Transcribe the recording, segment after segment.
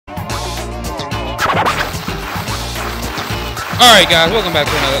Alright guys, welcome back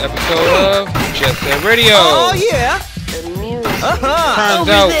to another episode of Jet Set Radio. Oh yeah. Turns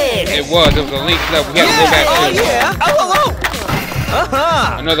out it was a link level we had to go back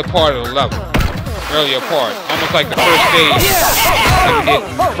to. Another part of the level. Earlier part. Almost like the first stage that we did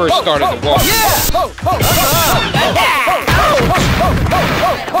when we first started the walk.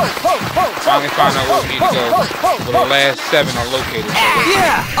 Finally found out where we need to go. Where the last 7 are located.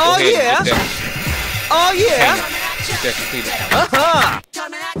 So Get completed.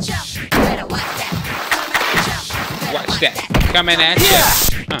 Watch that. Coming at ya.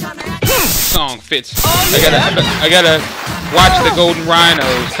 Song fits. I gotta watch the golden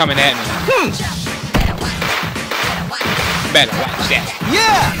rhinos coming at me. Better watch that.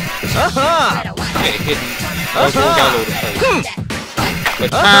 Hidden all over the place. But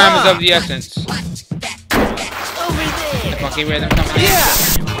time is of the essence. The monkey rhythm coming at ya.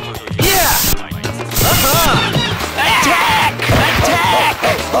 Attack! Attack!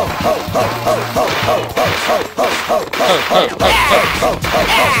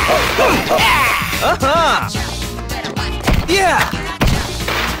 Yeah!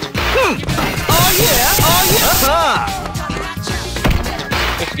 Oh yeah! Oh yeah!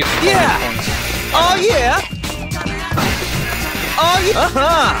 Let's get some yeah! Oh yeah! Oh yeah!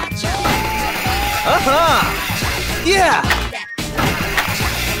 Yeah!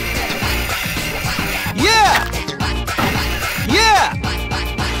 Yeah! Yeah!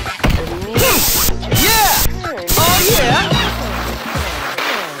 Yeah! Oh yeah!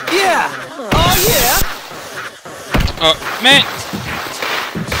 Yeah! Oh yeah! Man!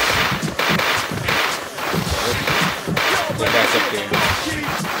 Go back up there.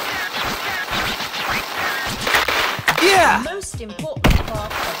 Yeah! Most important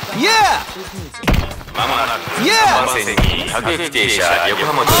part of Yeah! Yeah!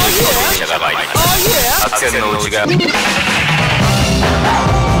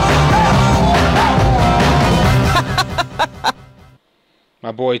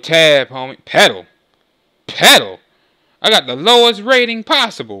 My boy Tab, homie. Pedal. Pedal. I got the lowest rating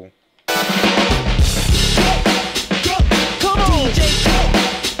possible.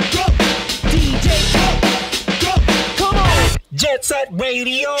 Jet Set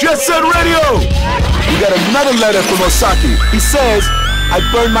Radio! Jet Set Radio! We got another letter from Osaki. He says, I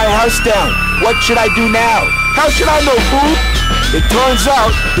burned my house down. What should I do now? How should I know, fool? It turns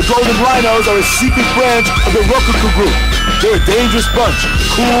out the Golden Rhinos are a secret branch of the Rokuku group. They're a dangerous bunch,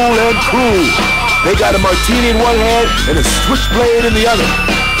 cool and cruel. They got a martini in one hand and a switchblade in the other.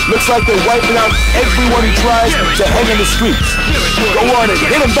 Looks like they're wiping out everyone who tries to hang in the streets. Go on and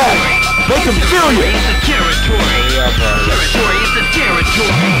hit them back. Make them feel you.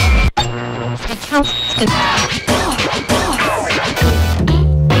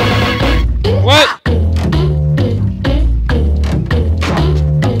 What?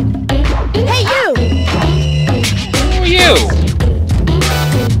 Hey you! Who are you?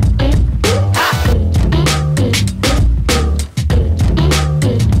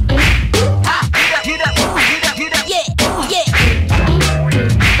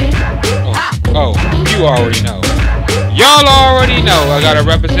 Oh, you already know. Y'all already know I gotta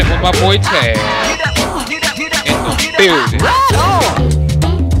represent with my boy Tab in the building.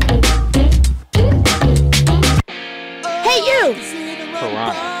 Hey you!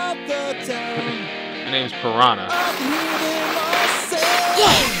 Piranha. My name's Piranha.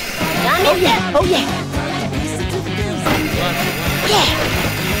 Yeah! Oh yeah! Yeah!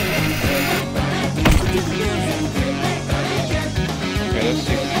 Okay, let's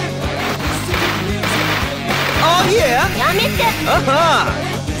see. Oh yeah!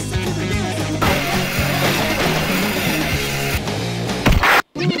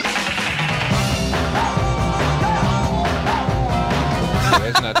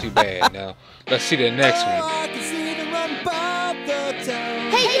 That's not too bad. Now, let's see the next one.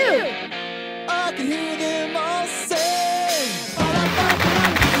 Hey you!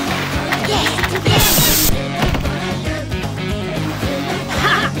 Yeah!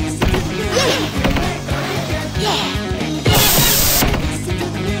 Ha! Yeah! Yeah!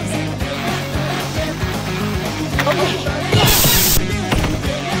 Okay! Yeah!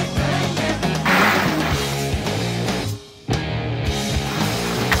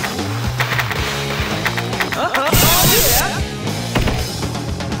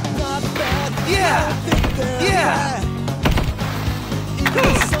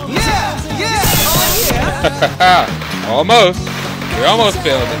 Almost. We almost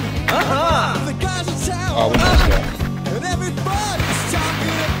failed it. Oh, we messed up.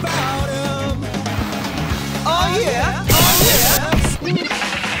 Oh yeah! Oh yeah!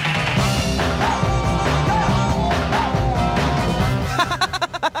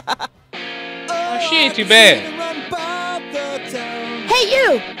 too bad. Hey,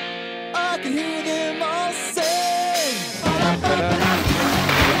 you! I can hear them all sing.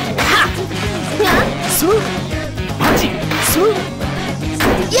 Ha! Huh? Swoop. Swoop.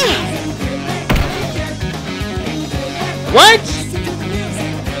 Yeah! What?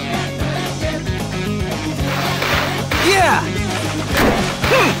 Yeah.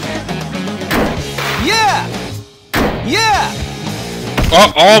 Yeah. Yeah.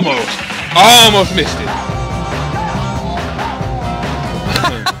 Oh, almost missed it.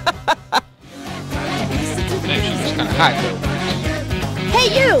 Man, she was kind of hot though. Hey,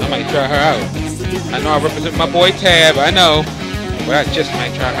 you! I might try her out. I know I represent my boy Tab, I know, but I just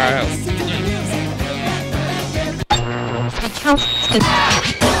might try her out.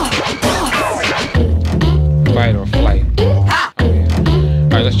 Fight or flight. Oh, yeah.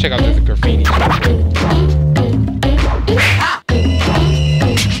 Alright, let's check out the graffiti.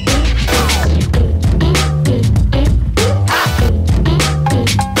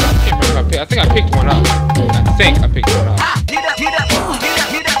 I think I picked one up.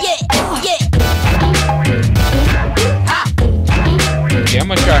 Yeah, I'm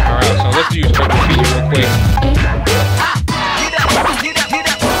gonna try her out. So let's use her graffiti real quick.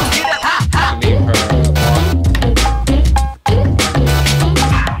 Leave her on.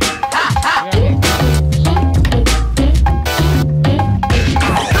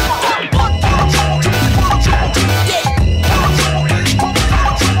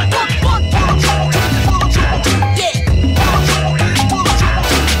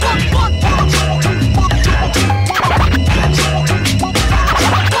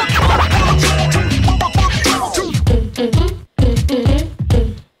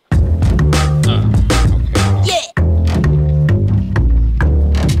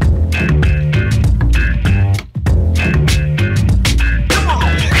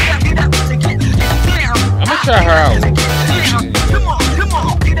 Try her out.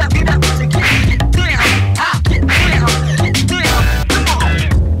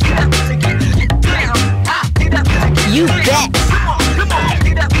 You bet!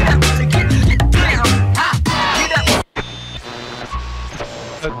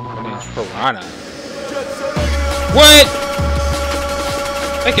 Piranha. What?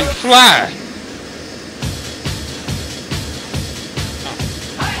 They can fly.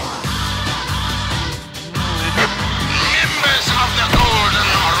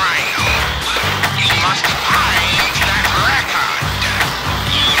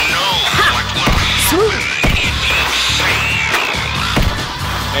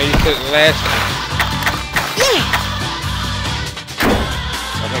 Yeah, you said the last time. Yeah!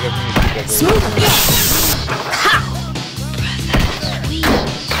 I think it's music. Swoop! Yeah! Ha!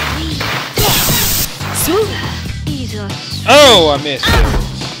 Swoop! Oh, I missed it.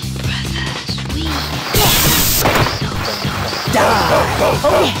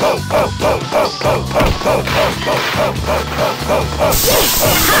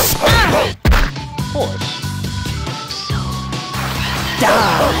 Of course.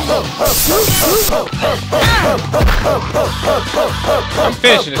 I'm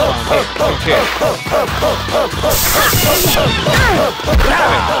finishing this one. Okay.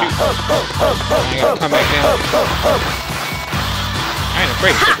 I gotta come back down. I ain't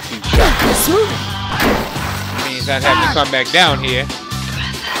afraid to take a few shots. It means I'd have to come back down here.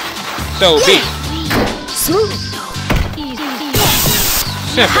 So be it.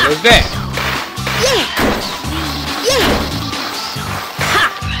 Simple as that. Yeah! Yeah! Ha!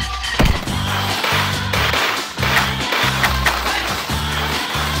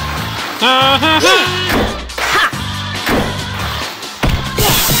 Ha ha ha! Ha!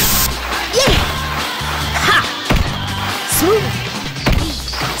 Yeah! Yeah! Ha! Swoop!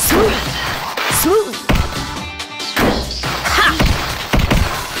 Swoop! Swoop! Ha!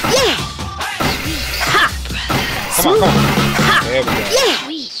 Yeah! Ha! Come on, come on. There we go. Yeah!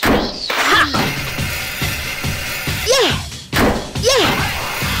 Ha! Yeah! Yeah!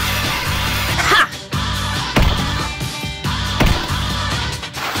 Ha!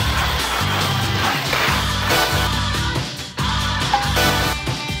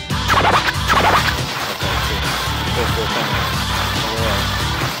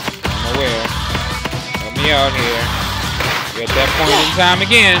 I'm aware. Help me out here. We're at that point in time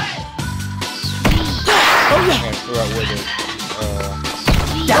again. Oh I yeah! gotta figure out where the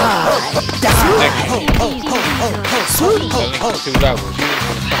Swoop! the link to 2 levels. You want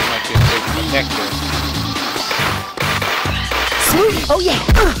something like this to connect this. Swoop! Oh yeah!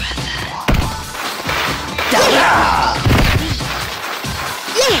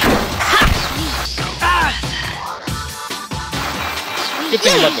 Yeah! Ha! Good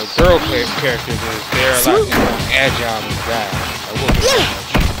good thing about the girl characters is they're a lot more agile than guys. I will say that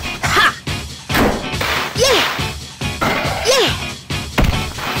much.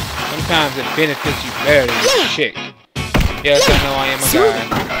 Sometimes it benefits you better than a chick. Yes, I know I am a guy.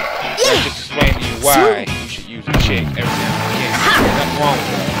 Let's just explain to you why you should use a chick every now and again. There's nothing wrong with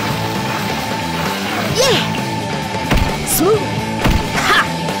that. Smooth.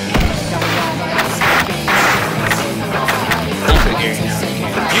 Don't sit here now.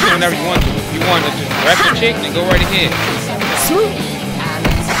 You can whenever you want to. If you want to just rap a chick, then go right ahead. Smooth.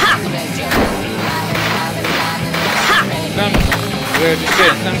 Well, just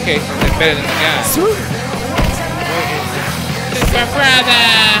said, in some cases, they're better than the guys. Smooth. Super brother!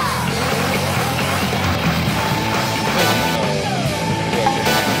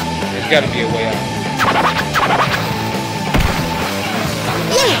 There's gotta be a way out.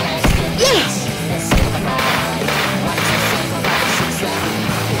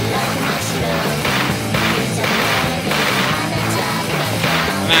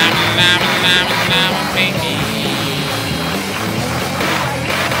 Lama, baby.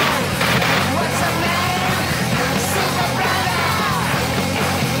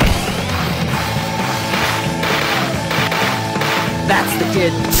 That's the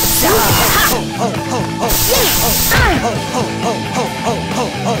kid.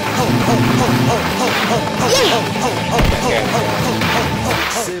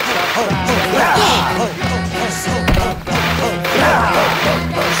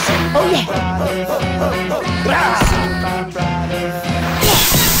 Oh yeah.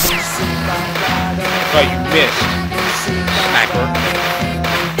 Oh, you missed. Sniper.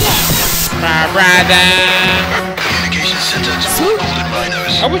 Brother. Communications center to all golden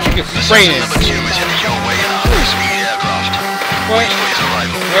rhinos. I wish you could spray it. Number 2 is headed your way out. High-speed aircraft. What? Wait for his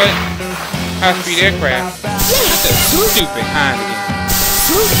arrival. What? High-speed aircraft? That's a stupid kind again.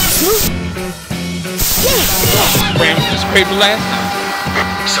 Ram this paper last time.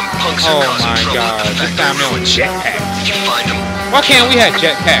 Some punks Oh are causing my trouble god, at the this factory time they're on ruins. jetpacks. Did you find them? Why can't we have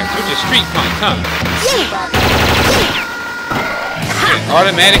jetpacks? We're just street punks, huh? Yeah,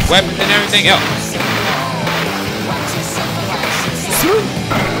 automatic weapons and everything else.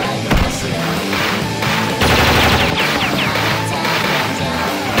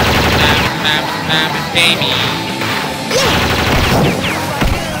 Baby.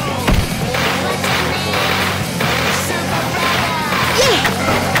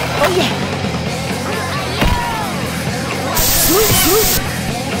 Oh yeah. Smooth, smooth.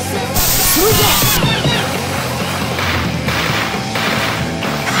 Smooth, yeah.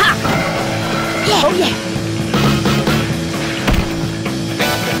 Ha. Yeah. Oh yeah.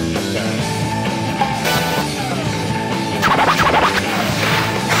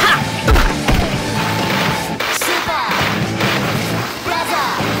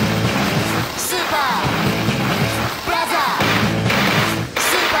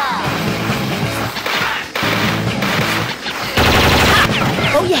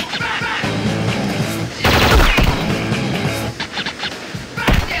 Oh yeah.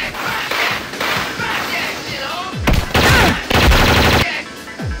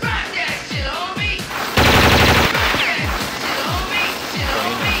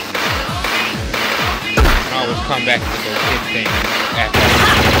 I always come back to those hit things after.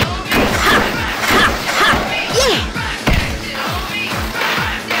 Yeah.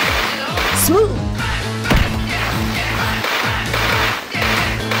 Smooth.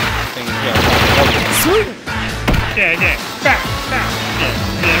 Smooth. Yeah. Yeah. Ha.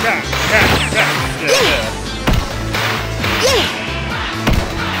 Yeah.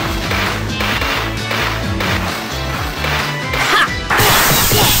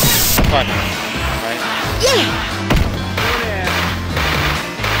 Partner, right? Yeah.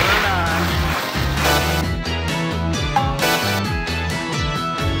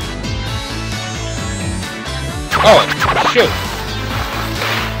 Oh, shoot.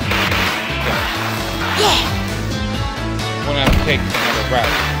 Yeah. We're gonna have to take another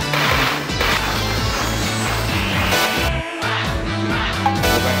route.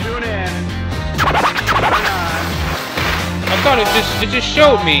 I thought it just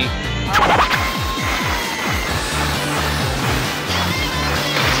showed me.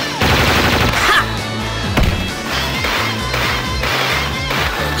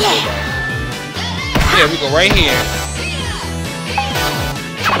 Yeah. Yeah, we go right here.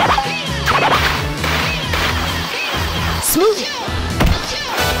 Smooth.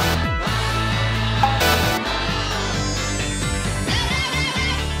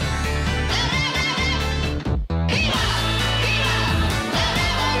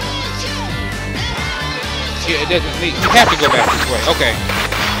 Yeah, it doesn't lead. You have to go back this way. Okay.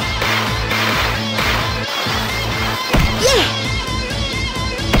 Yeah.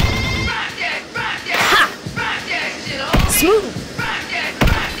 Smooth.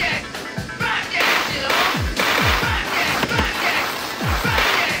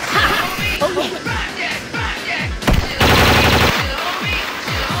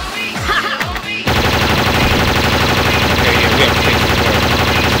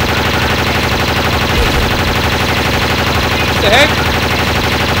 What the heck?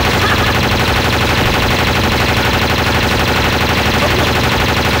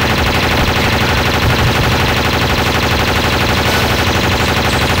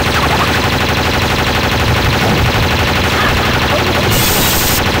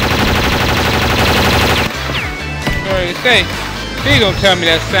 Alright, say, please don't tell me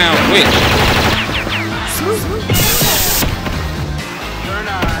that sound which.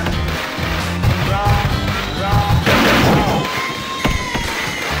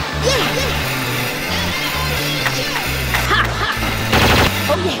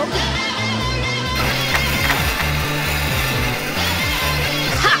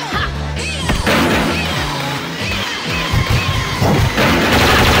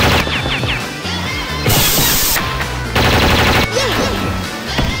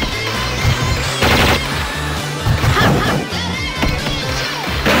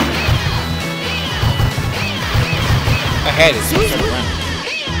 I had it. Turn around.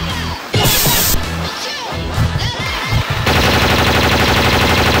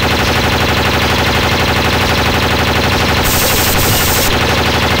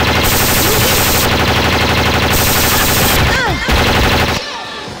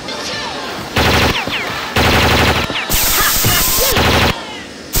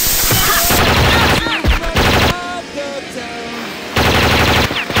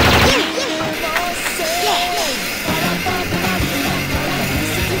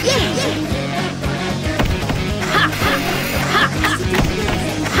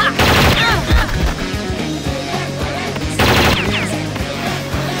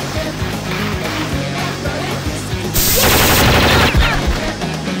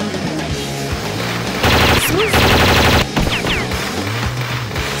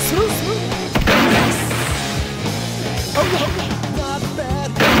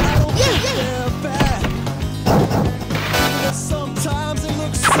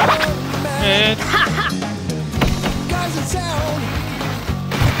 Man.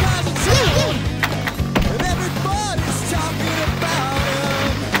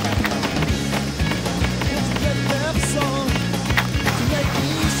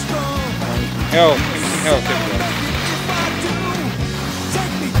 Hell, hell,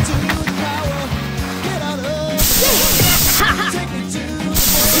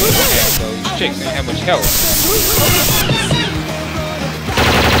 those chicks didn't have much health.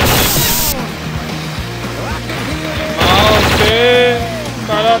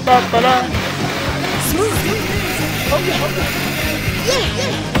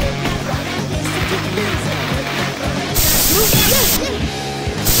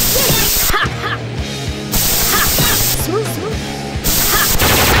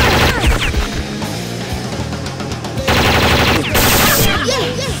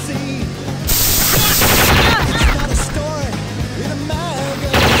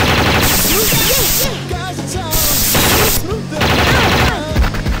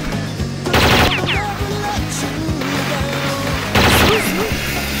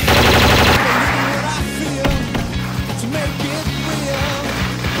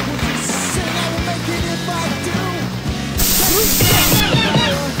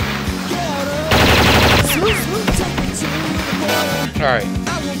 Alright.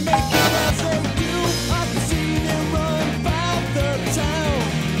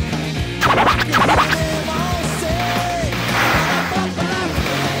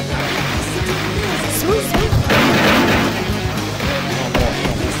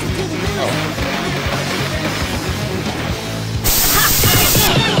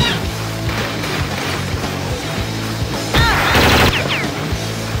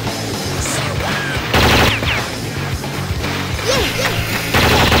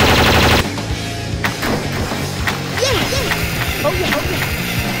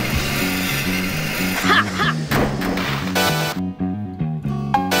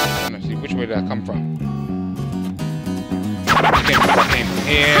 Which way did I come from? I came from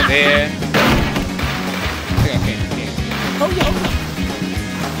here, there. I think I came from here. Oh yeah.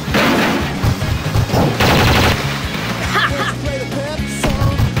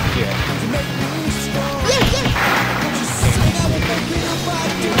 Yeah.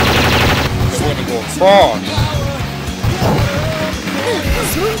 go across.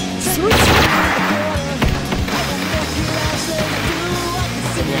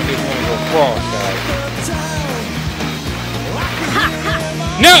 Just wanna go across, guys.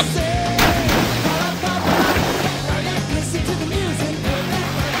 No!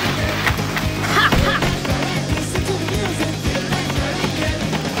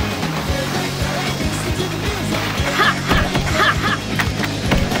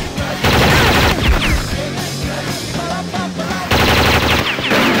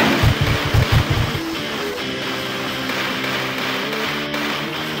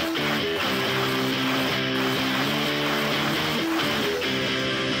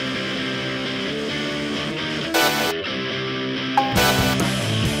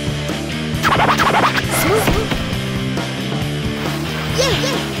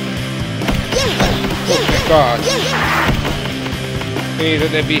 God. Please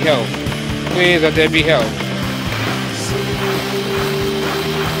let there be help. Please let there be help.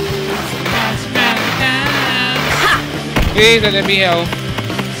 Please let there be help.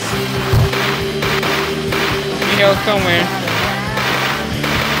 Be help somewhere.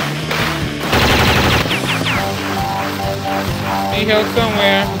 Be help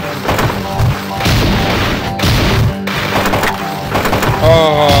somewhere.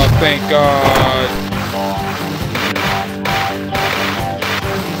 Oh, thank God.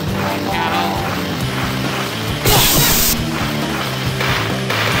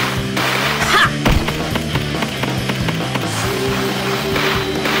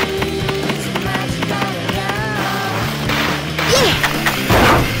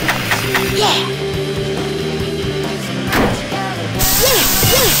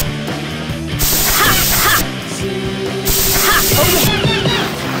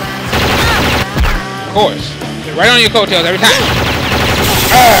 Of course. Right on your coattails every time.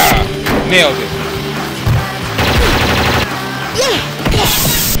 Ah! Nailed it.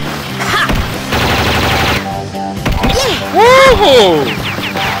 Woo!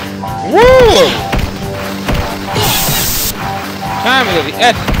 Woo! Time is of the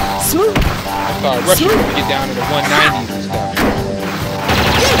essence. I started rushing to get down to the 190s and stuff.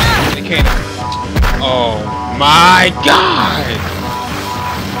 They can't. Oh my God!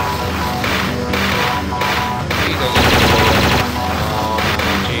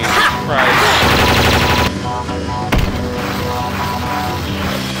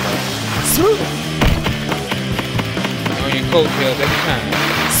 On your coattails every time.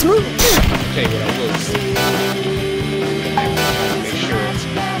 I'll tell you what I will do. Make sure it's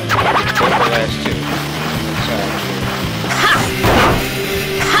the last two.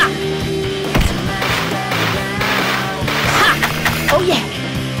 Oh yeah.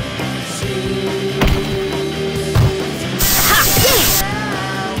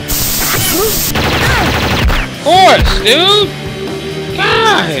 Of course, dude!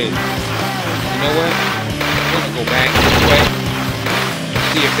 God! You know what? I'm gonna go back this way and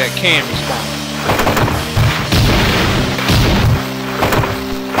see if that can respond.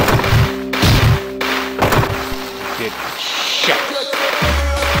 Get shot.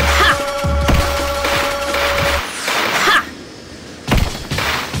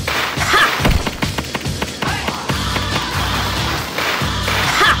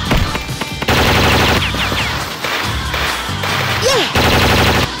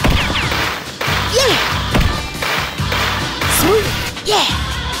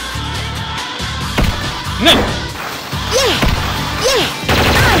 No!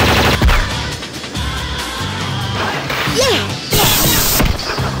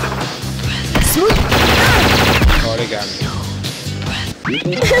 Oh, they got me.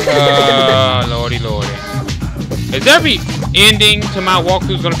 Lordy, lordy. Is every ending to my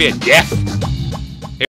walkthrough gonna be a death?